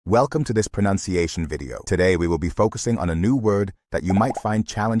Welcome to this pronunciation video. Today we will be focusing on a new word that you might find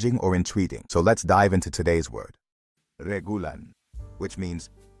challenging or intriguing. So let's dive into today's word. Regulan, which means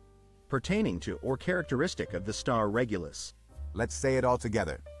pertaining to or characteristic of the Star Regulus. Let's say it all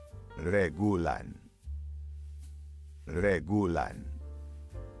together. Regulan. Regulan.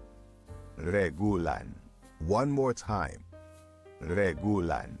 Regulan. One more time.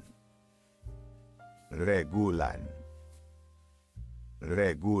 Regulan. Regulan.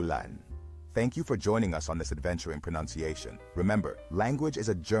 Regulan. Thank you for joining us on this adventure in pronunciation. Remember, language is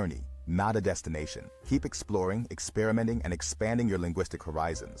a journey, not a destination. Keep exploring, experimenting, and expanding your linguistic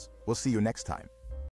horizons. We'll see you next time.